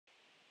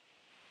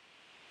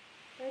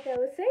like I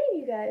was saying,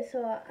 you guys,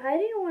 so I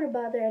didn't want to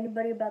bother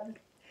anybody about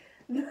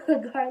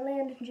the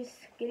garland and just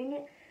getting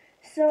it.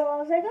 So I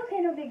was like, okay,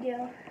 no big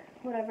deal.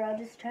 Whatever, I'll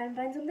just try and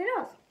find something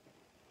else.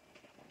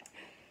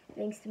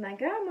 Thanks to my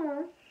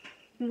grandma,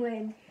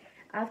 when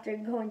after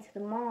going to the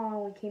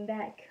mall, we came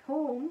back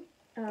home,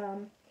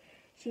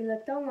 she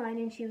looked online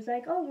and she was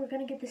like, oh, we're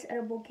going to get this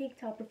edible cake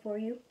topper for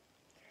you.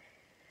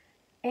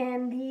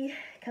 And the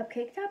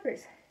cupcake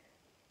toppers.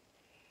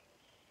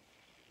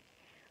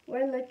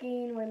 We're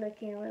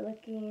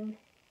looking.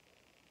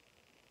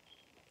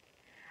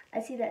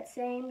 I see that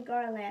same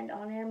garland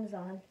on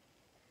Amazon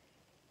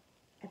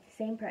at the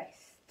same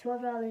price.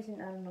 $12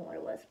 and I don't know what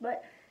it was.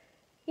 But,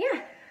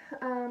 yeah,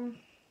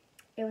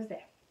 it was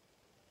there.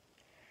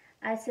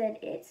 I said,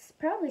 it's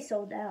probably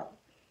sold out.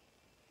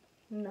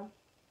 No.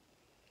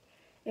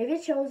 If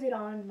it shows it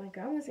on my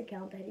grandma's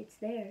account that it's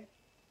there,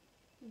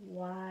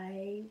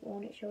 why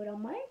won't it show it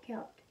on my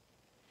account?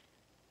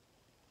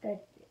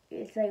 That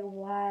it's like,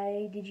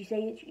 why did you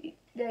say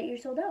that you're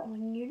sold out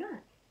when you're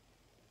not?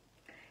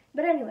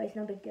 But anyways,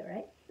 no big deal,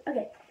 right?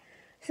 Okay,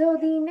 so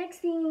the next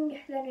thing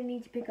that I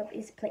need to pick up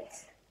is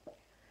plates.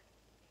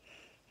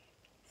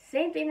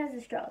 Same thing as the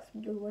straws,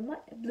 blue and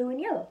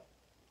yellow.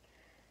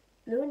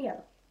 Blue and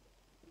yellow.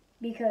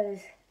 Because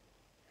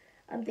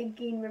I'm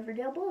thinking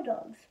Riverdale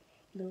Bulldogs,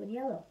 blue and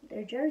yellow.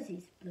 Their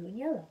jerseys, blue and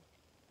yellow.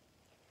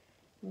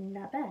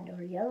 Not bad,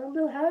 or yellow and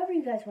blue, however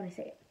you guys want to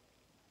say it.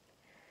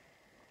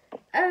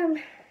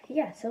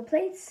 Yeah, so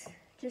plates,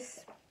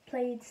 just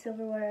plates,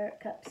 silverware,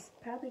 cups,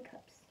 probably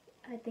cups.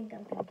 I think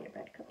I'm going to get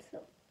red cups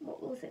though, but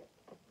we'll see.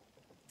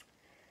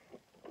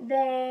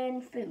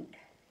 Then food.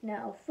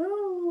 Now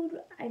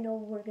food, I know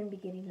we're going to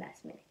be getting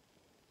last minute.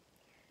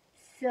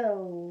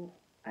 So,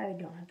 I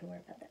don't have to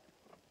worry about that.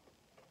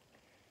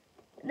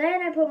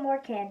 Then I put more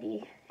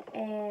candy,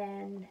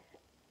 and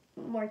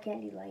more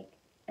candy like,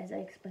 as I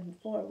explained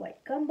before,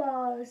 white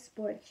gumballs,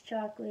 sports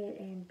chocolate,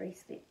 and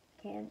bracelet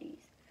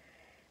candies.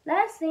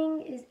 Last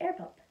thing is air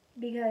pump,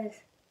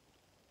 because,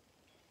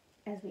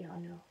 as we all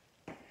know,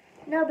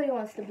 nobody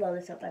wants to blow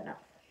this up their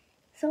mouth.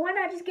 So why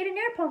not just get an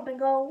air pump and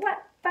go,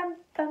 what, bum,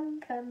 bum,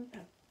 bum,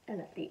 bum, and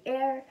let the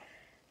air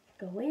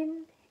go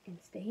in and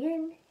stay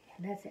in,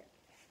 and that's it.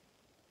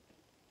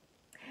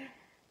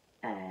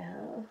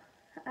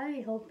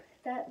 I hope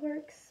that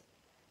works,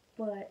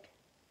 but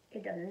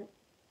it doesn't.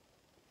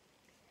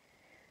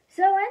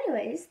 So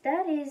anyways,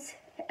 that is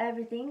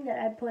everything that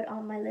I put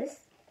on my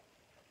list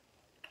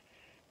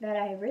that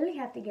I really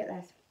have to get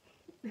that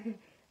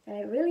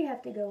I really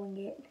have to go and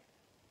get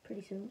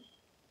pretty soon.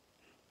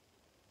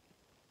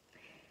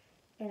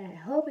 And I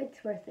hope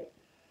it's worth it.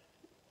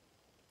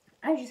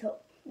 I just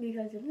hope,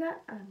 because if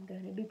not, I'm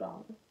going to be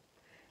balling.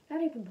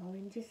 Not even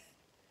balling, just,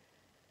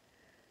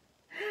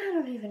 I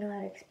don't even know how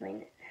to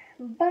explain it.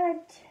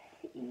 But,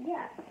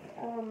 yeah,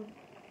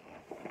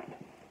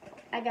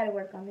 I got to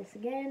work on this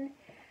again.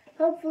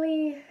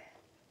 Hopefully,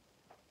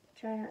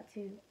 try not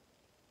to,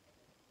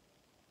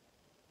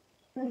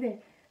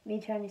 me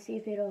trying to see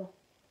if it'll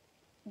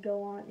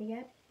go on.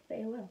 Yeah, but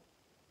it will.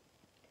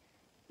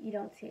 You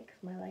don't see it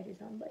because my light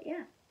is on, but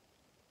yeah.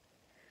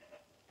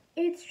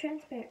 It's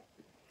transparent,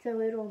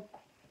 so it'll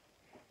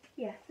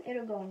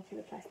go into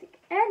the plastic.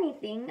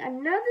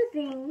 Another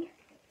thing,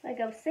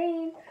 like I was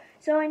saying,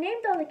 so I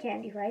named all the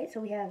candy, right? So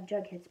we have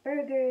Jughead's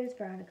Burgers,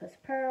 Veronica's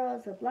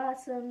Pearls, the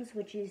Blossoms,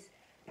 which is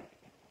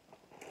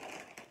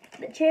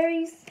the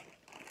cherries,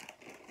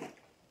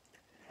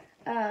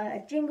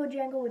 Jingle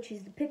Jangle, which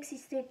is the pixie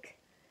stick,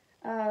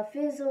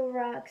 Fizzle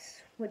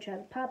Rocks, which are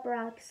the Pop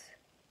Rocks,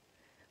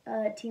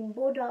 Team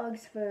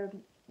Bulldogs for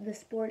the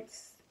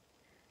sports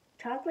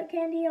chocolate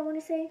candy, I want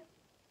to say,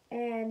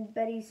 and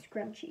Betty's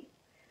Scrunchie,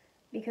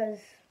 because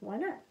why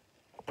not?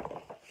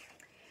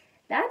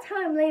 That's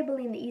how I'm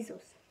labeling the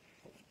easels.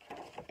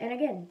 And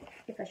again,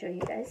 if I show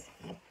you guys,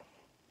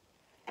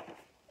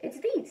 it's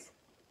these.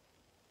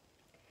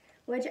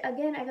 Which,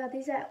 again, I got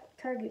these at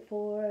Target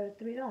for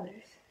 $3,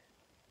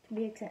 to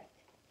be exact.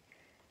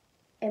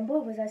 And boy,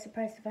 was I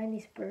surprised to find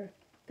these for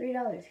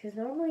 $3, because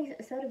normally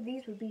a set of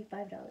these would be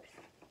 $5.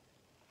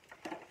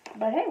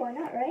 But hey, why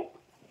not, right?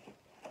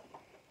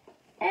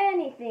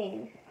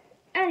 Anything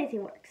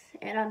works,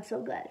 and I'm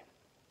so glad.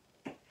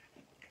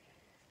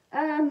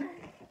 I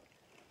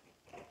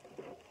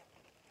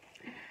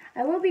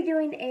will be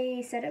doing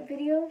a setup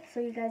video, so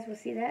you guys will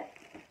see that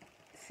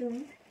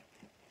soon.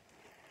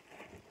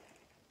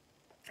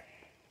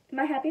 Am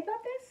I happy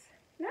about this?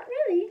 Not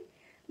really,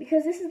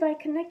 because this is like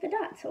connect the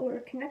dots or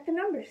connect the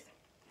numbers.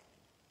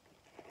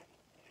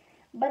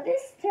 But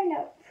this turned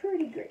out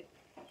pretty great.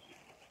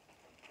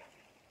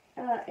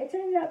 It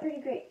turns out pretty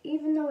great,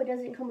 even though it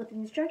doesn't come with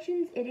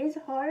instructions. It is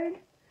hard,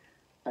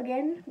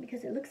 again,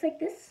 because it looks like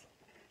this.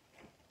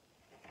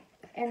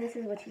 And this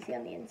is what you see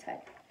on the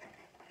inside.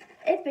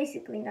 It's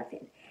basically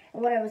nothing.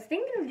 And what I was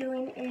thinking of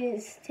doing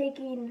is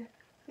taking,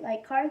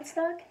 like,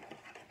 cardstock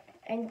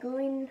and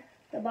gluing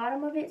the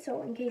bottom of it,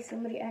 so in case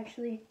somebody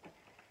actually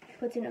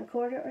puts in a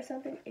quarter or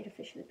something, it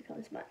officially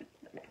becomes mine.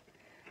 But no,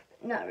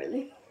 not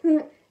really.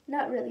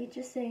 Not really,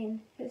 just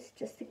saying. It's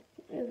just to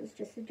It was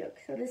just a joke.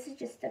 So this is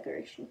just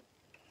decoration.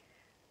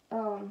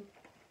 So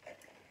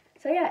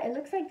yeah, it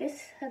looks like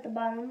this at the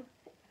bottom.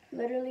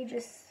 Literally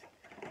just,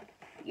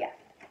 yeah.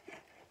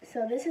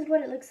 So this is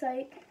what it looks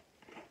like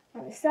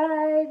on the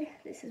side.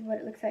 This is what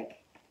it looks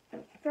like on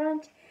the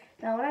front.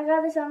 Now when I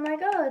got this, I'm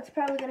like, oh, it's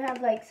probably going to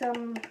have like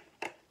some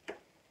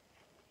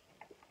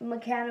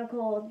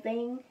mechanical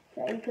thing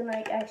that you can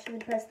like actually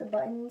press the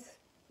buttons.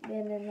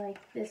 And then like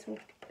this will,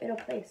 it'll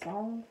play a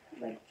song,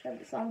 like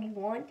whichever song you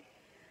want.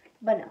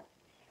 But no.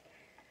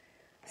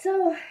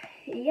 So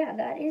yeah,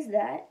 that is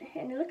that.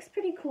 And it looks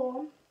pretty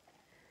cool.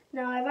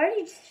 Now, I've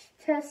already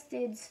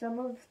tested some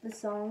of the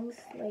songs,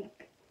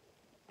 like,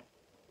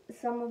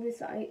 some of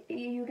this,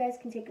 you guys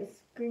can take a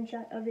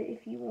screenshot of it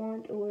if you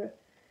want, or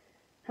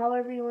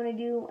however you want to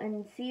do,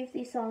 and see if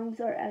these songs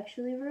are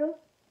actually real.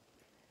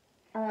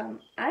 I've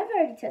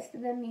already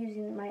tested them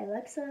using my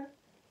Alexa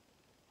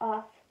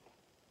off,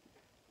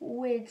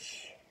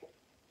 which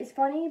is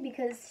funny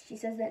because she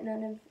says that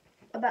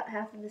about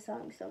half of the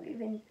songs don't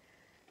even,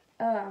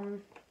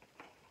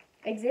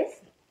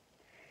 exist.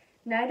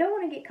 Now, I don't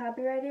want to get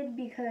copyrighted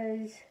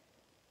because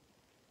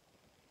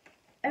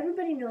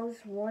everybody knows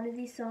one of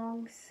these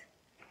songs,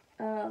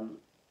 Party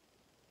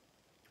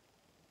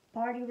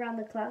Around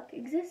the Clock,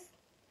 exists.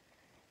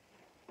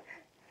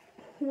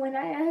 When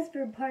I asked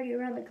for Party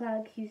Around the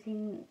Clock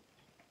using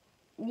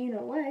you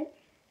know what,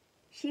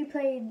 she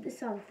played the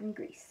song from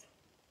Grease.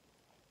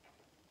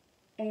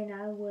 And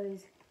I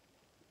was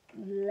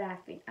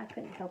laughing. I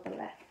couldn't help but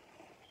laugh.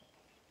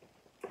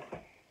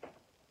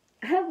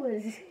 I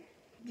was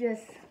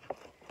just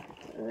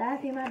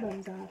laughing my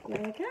bums off,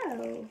 like,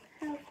 oh,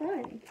 how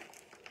fun.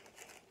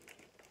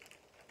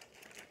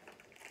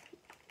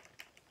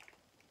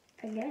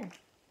 Again,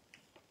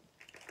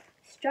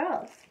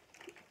 straws.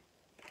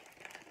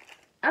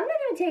 I'm not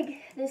going to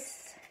take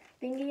this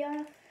thingy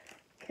off,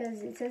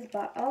 because it says,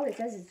 all it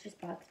says is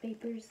just box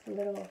papers, the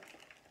little,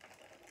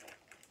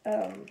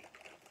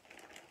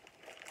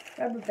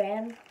 rubber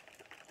band.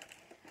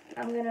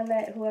 I'm going to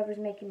let whoever's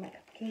making my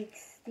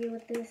cupcakes deal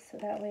with this, so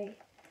that way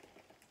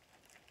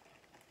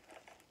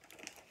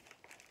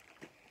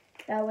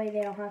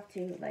they don't have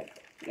to,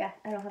 like, yeah,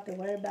 I don't have to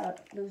worry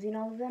about losing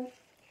all of them.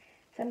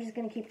 So I'm just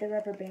going to keep the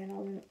rubber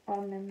band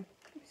on them,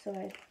 so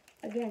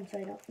I don't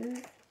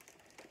lose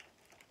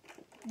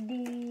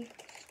the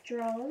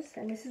straws.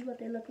 And this is what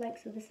they look like.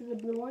 So this is the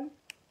blue one.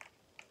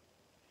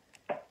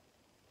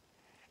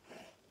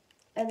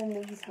 And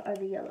then these are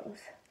the yellows.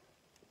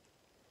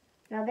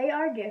 Now they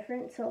are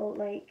different, so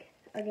like,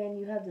 again,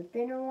 you have the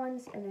thinner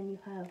ones, and then you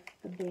have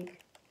the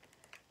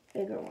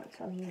bigger ones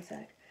on the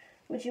inside.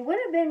 Which it would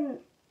have been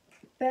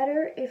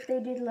better if they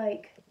did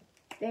like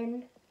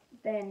thin,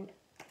 then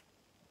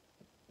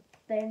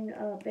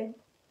big,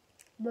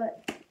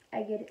 but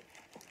I get it.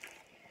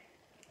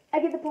 I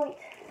get the point.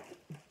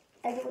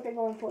 I get what they're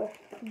going for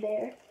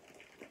there.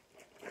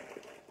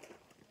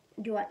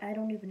 I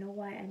don't even know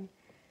why I'm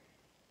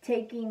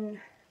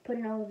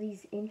putting all of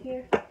these in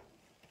here,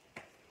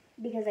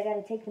 because I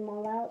gotta take them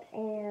all out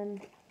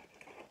and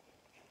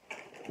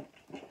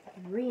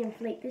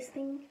reinflate this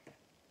thing.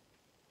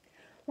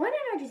 Why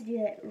don't I just do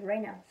that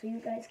right now, so you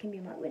guys can be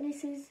my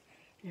witnesses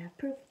and have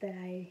proof that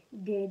I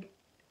did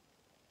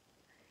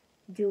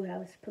do what I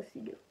was supposed to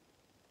do.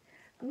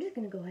 I'm just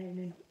gonna go ahead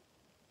and,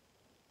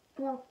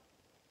 well,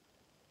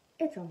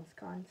 it's almost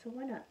gone, so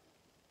why not?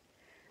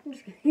 I'm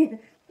just gonna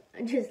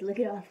just lick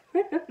it off.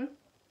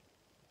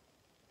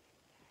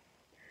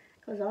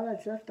 Because all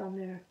that's left on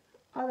there,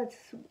 all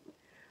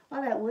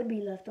that would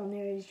be left on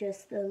there is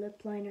just the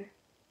lip liner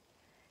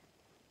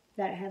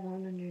that I have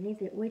on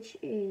underneath it, which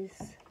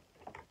is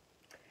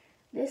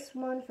this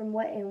one from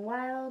Wet n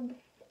Wild,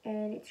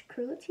 and it's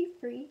cruelty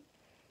free,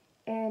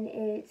 and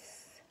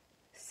it's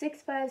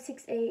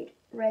 6568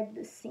 Red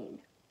the Scene.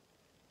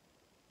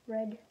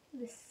 Red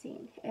the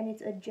Scene, and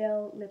it's a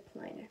gel lip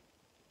liner.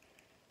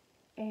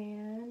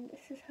 And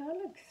this is how it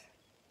looks.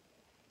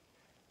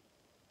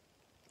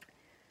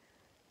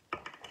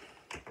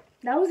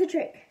 That was a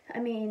trick. I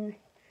mean,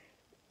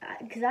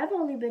 because I've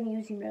only been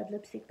using red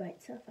lipstick by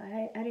itself.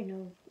 I didn't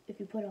know if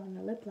you put on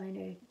the lip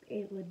liner,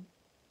 it would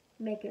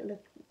make it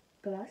look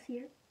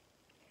glossier,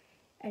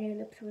 and your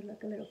lips would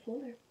look a little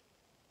fuller.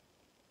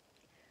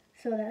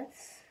 So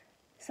that's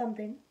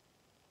something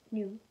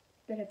new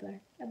that I've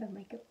learned about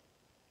makeup.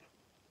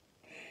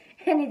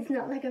 And it's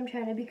not like I'm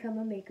trying to become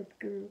a makeup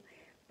guru,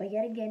 but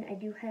yet again, I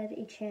do have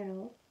a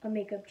channel, a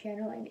makeup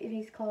channel, and it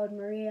is called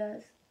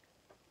Maria's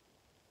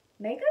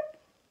Makeup,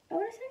 I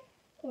want to say,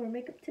 or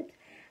Makeup Tips.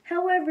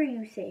 However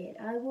you say it,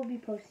 I will be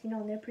posting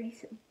on there pretty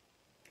soon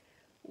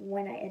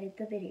when I edit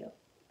the video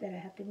that I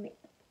have to make,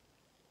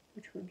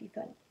 which would be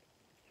fun.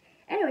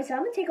 Anyway, so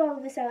I'm going to take all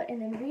of this out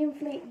and then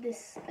reinflate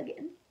this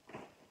again.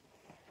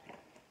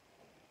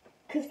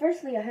 Because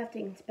firstly, I have to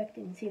inspect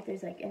it and see if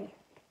there's like any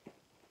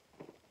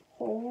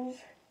holes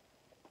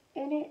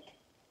in it.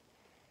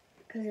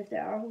 Because if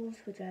there are holes,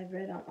 which I've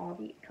read on all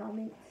the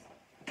comments,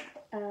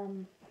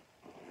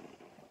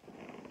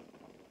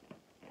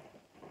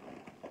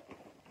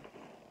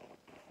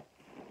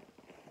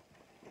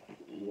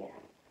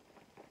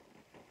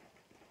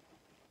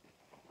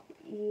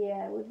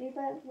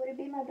 it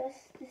be my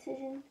best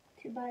decision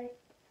to buy?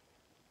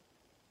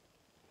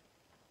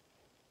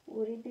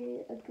 Would it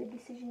be a good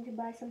decision to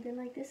buy something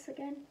like this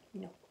again?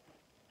 No.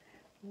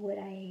 Would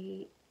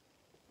I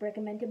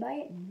recommend to buy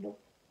it? No.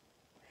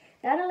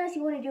 Not unless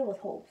you want to deal with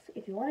holes.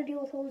 If you want to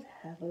deal with holes,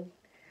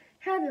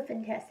 have a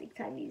fantastic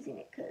time using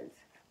it, because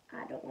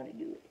I don't want to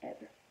do it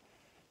ever.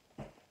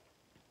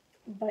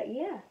 But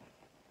yeah,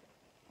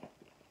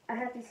 I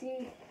have to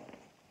see.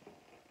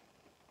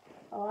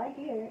 Oh, I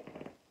hear it.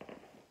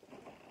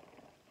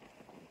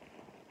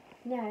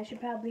 Yeah, I should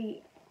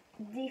probably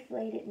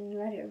deflate it and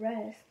let it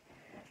rest,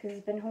 because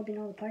it's been holding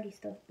all the party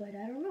stuff, but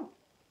I don't know.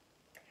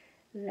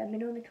 Let me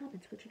know in the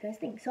comments what you guys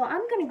think. So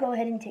I'm going to go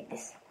ahead and take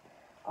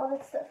all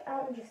that stuff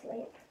out and just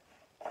lay it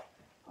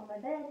on my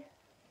bed.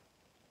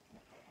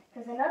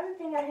 Because another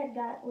thing I had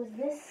got was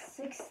this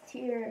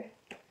 6-tier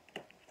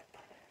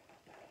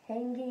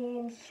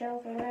hanging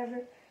shelf or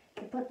whatever.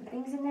 To put the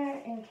things in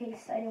there in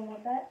case I didn't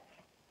want that,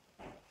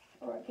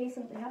 or in case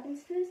something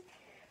happens to this.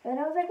 But then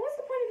I was like, what's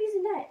the point of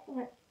using that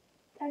when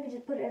I could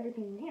just put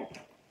everything in here?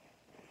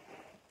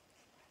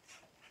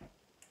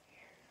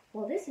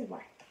 Well, this is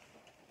why.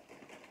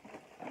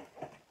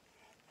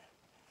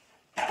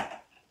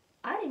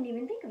 I didn't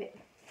even think of it.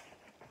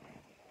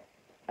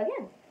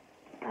 Again,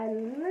 I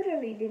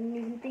literally didn't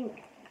even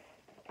think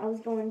I was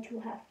going to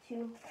have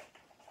to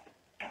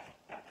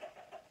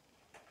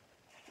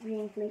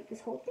reinflate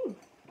this whole thing.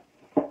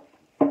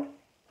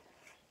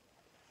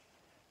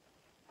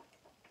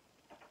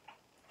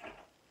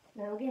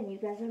 Now again, you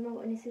guys don't know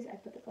what this is. I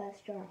put the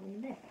glass jar on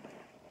the bed.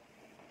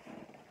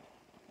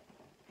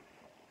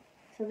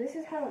 So this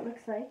is how it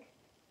looks like.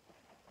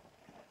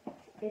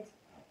 It's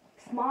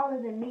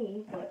smaller than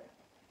me, but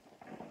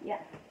yeah.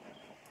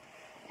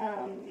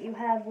 You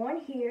have one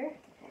here.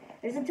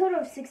 There's a total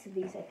of 6 of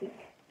these, I think.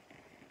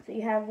 So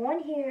you have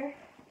one here,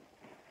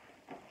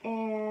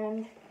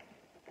 and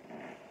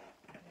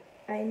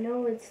I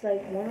know it's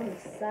like one on the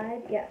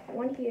side. Yeah,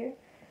 one here.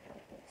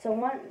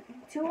 So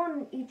 2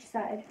 on each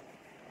side,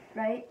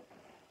 right?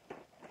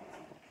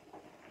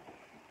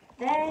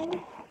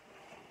 Then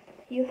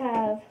you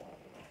have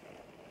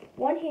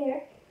one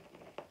here.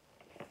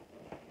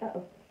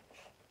 Uh-oh.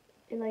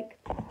 It like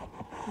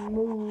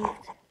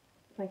moved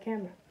my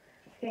camera.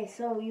 Okay,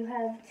 so you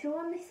have 2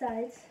 on the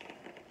sides.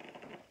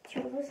 2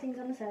 of those things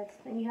on the sides.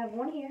 Then you have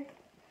one here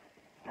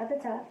at the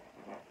top.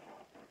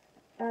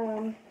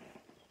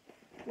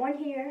 One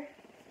here,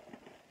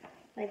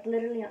 like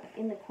literally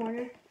in the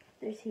corner.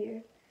 There's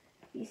here.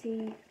 You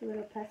see the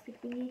little plastic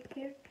thingy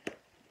here?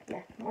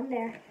 Yeah, one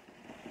there.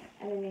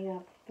 And then you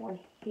have one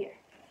here.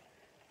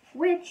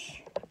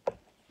 Which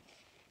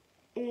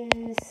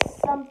is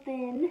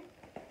something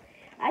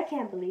I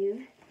can't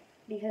believe,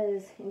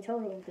 because in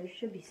total there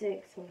should be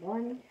 6. So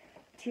 1,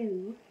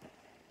 2,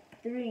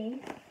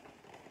 3,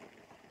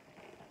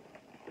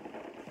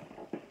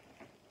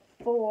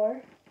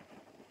 4,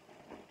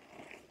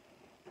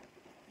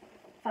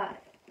 5.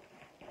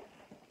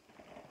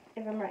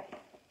 If I'm right.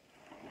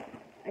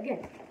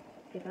 Again,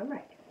 if I'm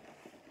right.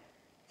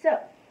 So,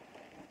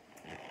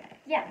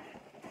 yeah.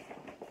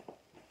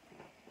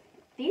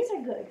 These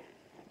are good.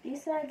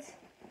 These sides,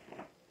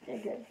 they're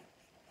good.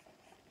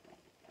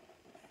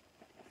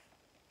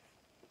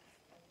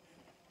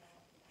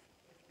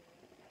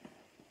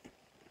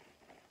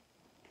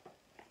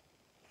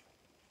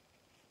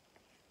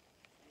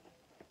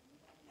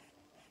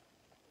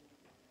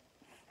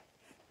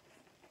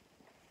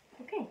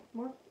 Okay,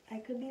 well, I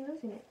could be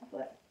losing it,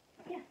 but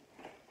yeah,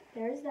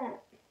 there's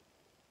that.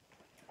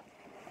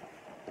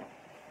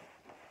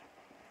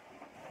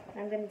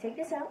 I'm going to take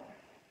this out,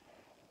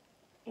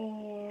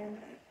 and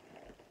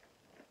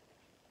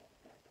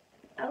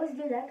I always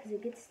do that because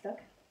it gets stuck.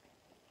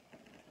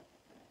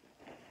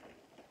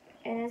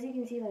 And as you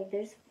can see, like,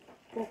 there's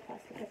full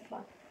plastic at the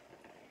bottom.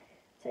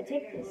 So I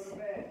take this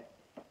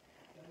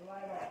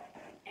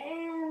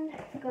and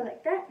go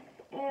like that,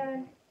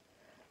 and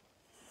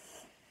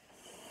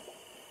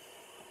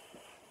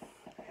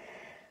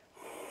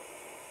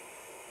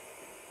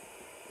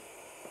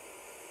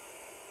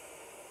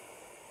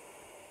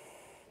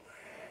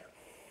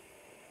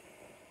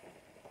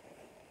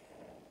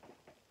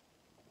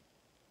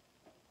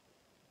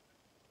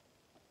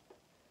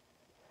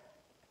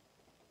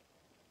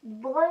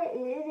but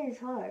it is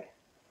hard.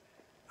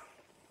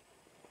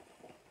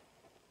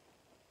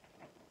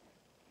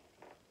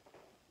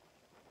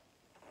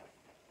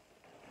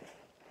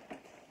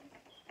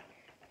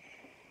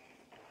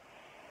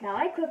 Now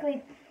I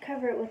quickly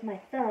cover it with my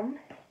thumb,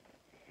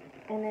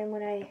 and then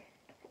when I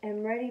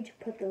am ready to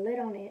put the lid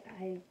on it,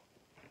 I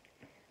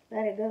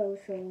let it go.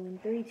 So in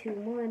 3, 2,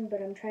 1,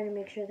 but I'm trying to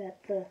make sure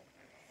that the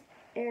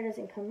air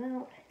doesn't come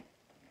out.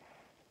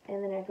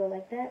 And then I go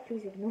like that.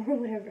 Please ignore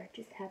whatever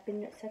just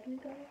happened a second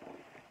ago.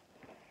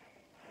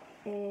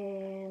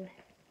 And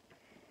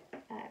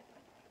I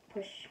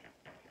push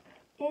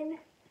in.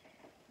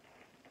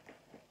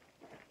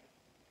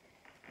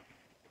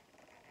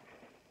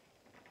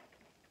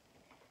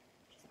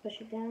 Just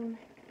push it down.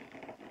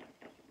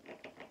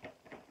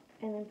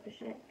 And then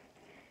push it in.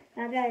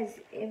 Now guys,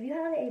 if you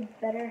have a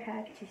better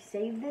hack to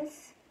save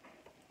this,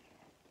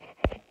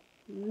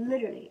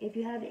 literally, if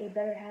you have a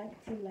better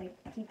hack to like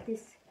keep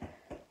this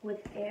with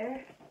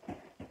air,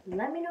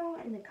 let me know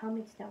in the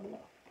comments down below.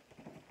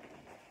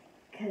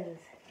 Cause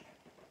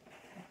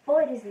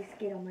boy does this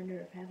get on my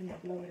nerve having to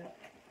blow it up.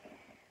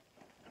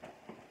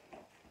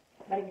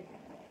 But again,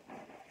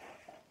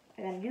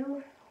 I gotta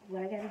do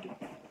what I gotta do.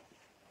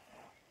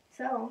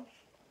 So,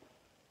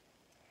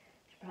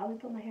 I should probably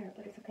put my hair up,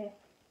 but it's okay.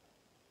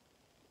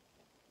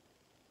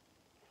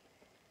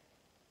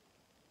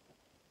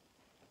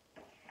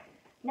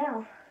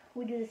 Now,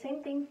 we do the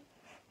same thing,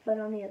 but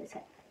on the other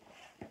side.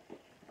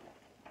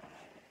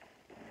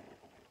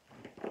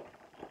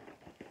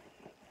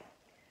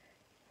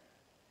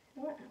 You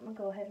know what? I'm gonna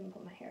go ahead and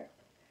put my hair up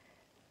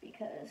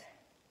because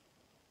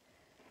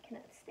I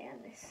cannot stand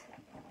this.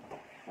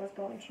 I was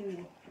going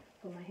to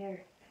put my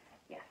hair,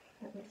 yeah,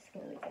 I'm just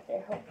gonna leave it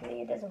there.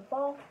 Hopefully it doesn't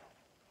fall.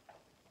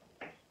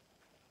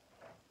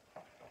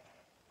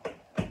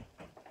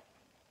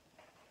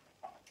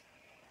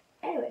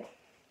 Anyway,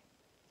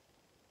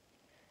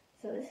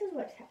 so this is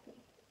what's happening.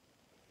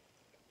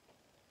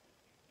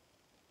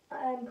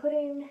 I'm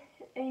putting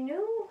a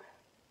new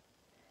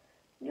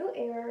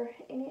air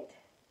in it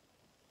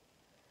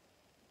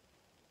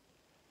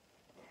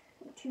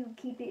to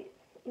keep it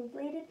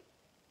inflated.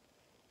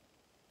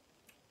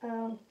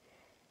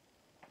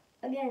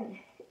 Again,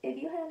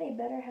 if you have a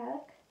better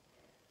hack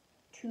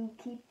to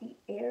keep the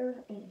air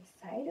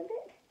inside of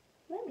it,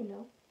 let me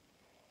know.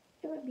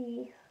 It would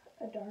be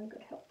a darn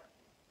good help.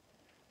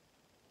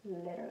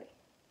 Literally.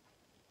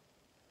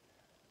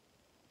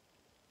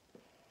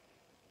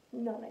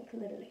 No, like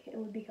literally, it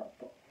would be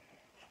helpful.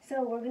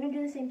 So we're going to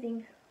do the same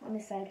thing on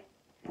this side.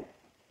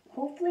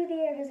 Hopefully the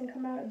air doesn't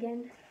come out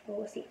again, but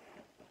we'll see.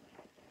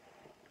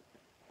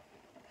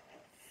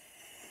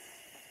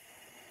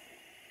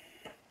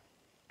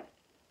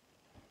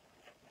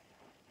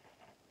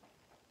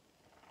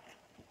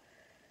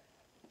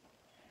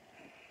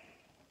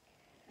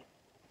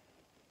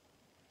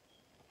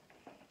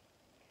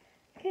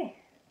 Okay.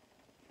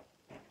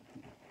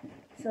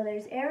 So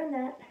there's air in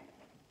that.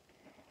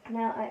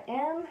 Now I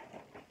am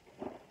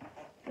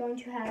going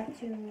to have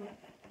to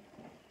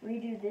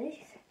redo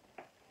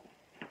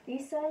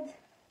these sides.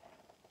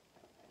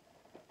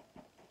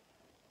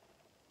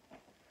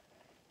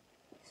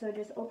 So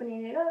just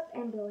opening it up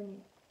and blowing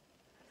in.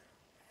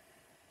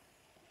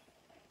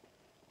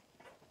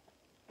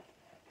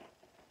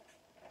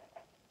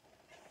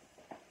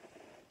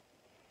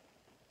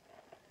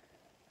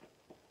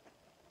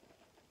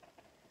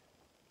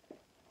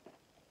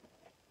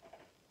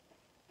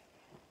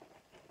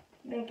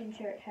 Making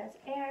sure it has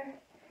air.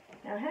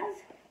 Now it has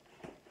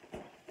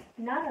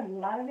not a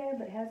lot of air,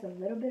 but it has a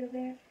little bit of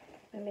air.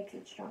 That makes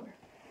it stronger.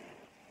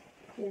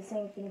 Do the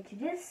same thing to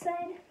this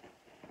side.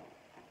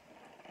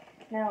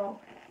 Now,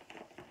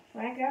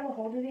 when I grab a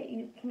hold of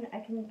it, I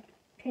can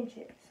pinch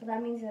it. So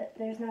that means that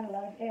there's not a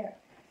lot of air.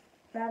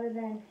 Rather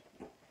than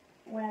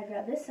when I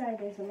grab this side,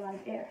 there's a lot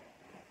of air.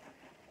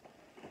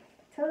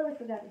 Totally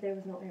forgot that there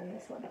was no air in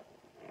this one.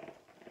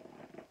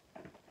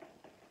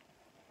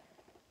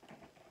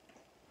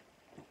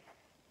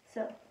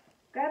 So,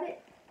 grab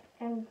it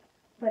and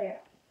put air.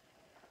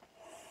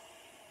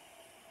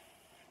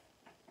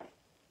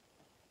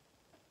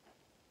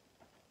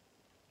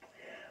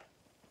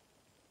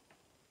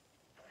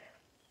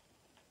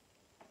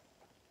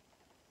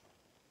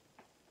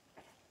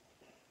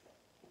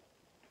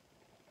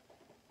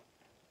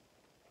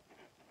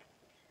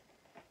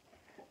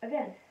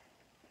 Again,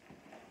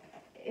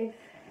 if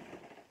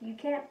you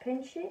can't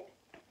pinch it,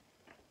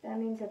 that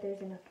means that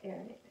there's enough air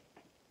in it.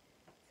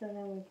 So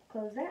then we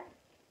close that,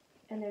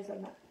 and there's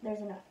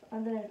enough.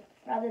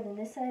 Rather than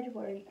this side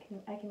where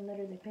I can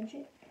literally pinch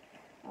it,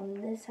 on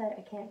this side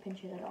I can't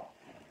pinch it at all.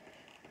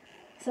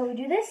 So we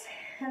do this,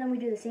 and then we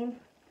do the same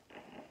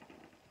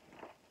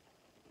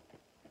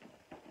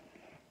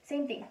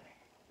thing.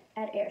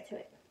 Add air to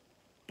it.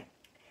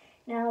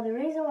 Now the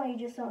reason why you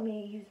just saw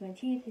me use my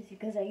teeth is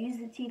because I use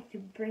the teeth to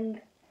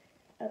bring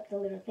up the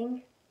little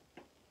thing.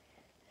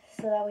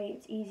 So that way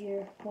it's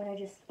easier when I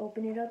just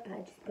open it up and I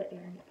just put air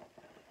in it.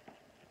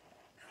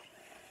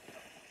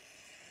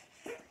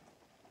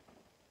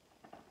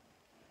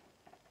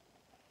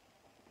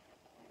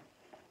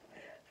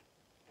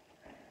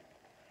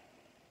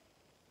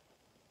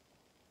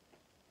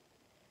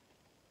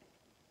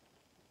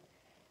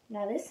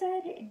 Now this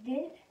side, it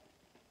didn't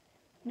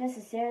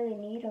necessarily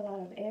need a lot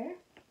of air,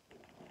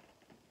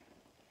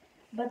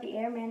 but the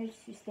air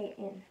managed to stay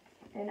in,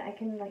 and I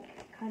can like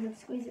kind of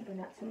squeeze it, but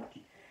not so much.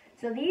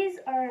 So these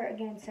are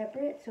again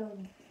separate, so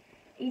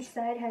each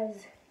side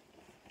has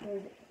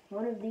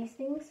one of these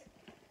things,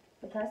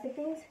 the plastic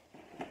things.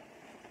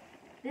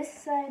 This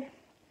side,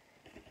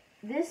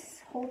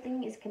 this whole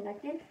thing is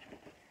connected,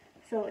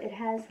 so it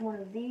has one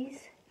of these,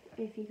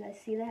 if you guys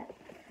see that,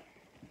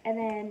 and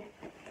then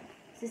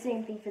it's the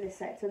same thing for this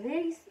side. So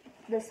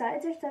the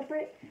sides are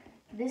separate.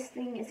 This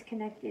thing is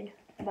connected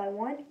by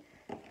one.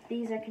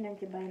 These are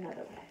connected by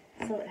another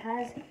one. So it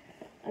has,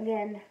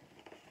 again,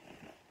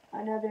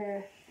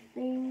 another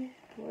thing.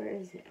 Where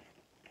is it?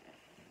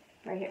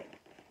 Right here.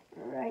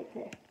 Right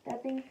there.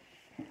 That thing.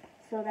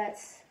 So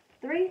that's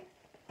 3,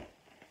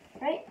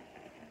 right?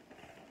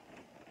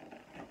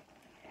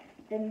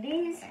 Then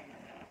these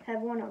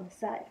have one on the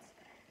sides.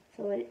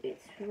 So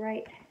it's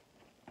right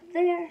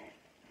there.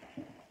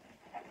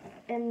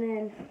 And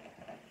then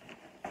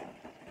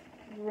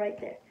right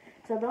there.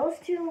 So those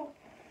 2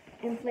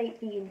 inflate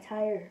the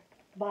entire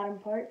bottom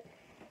part.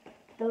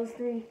 Those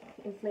 3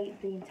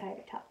 inflate the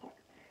entire top part.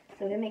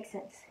 So it makes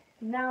sense.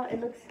 Now it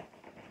looks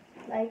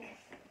like,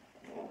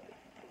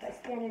 if I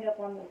stand it up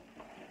on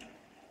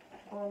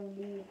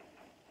the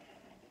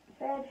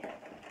bed,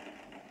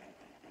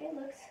 it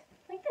looks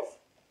like this.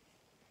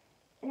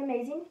 An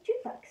amazing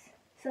jukebox.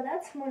 So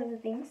that's one of the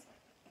things.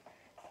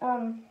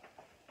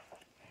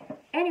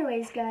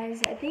 Anyways,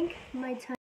 guys, I think my time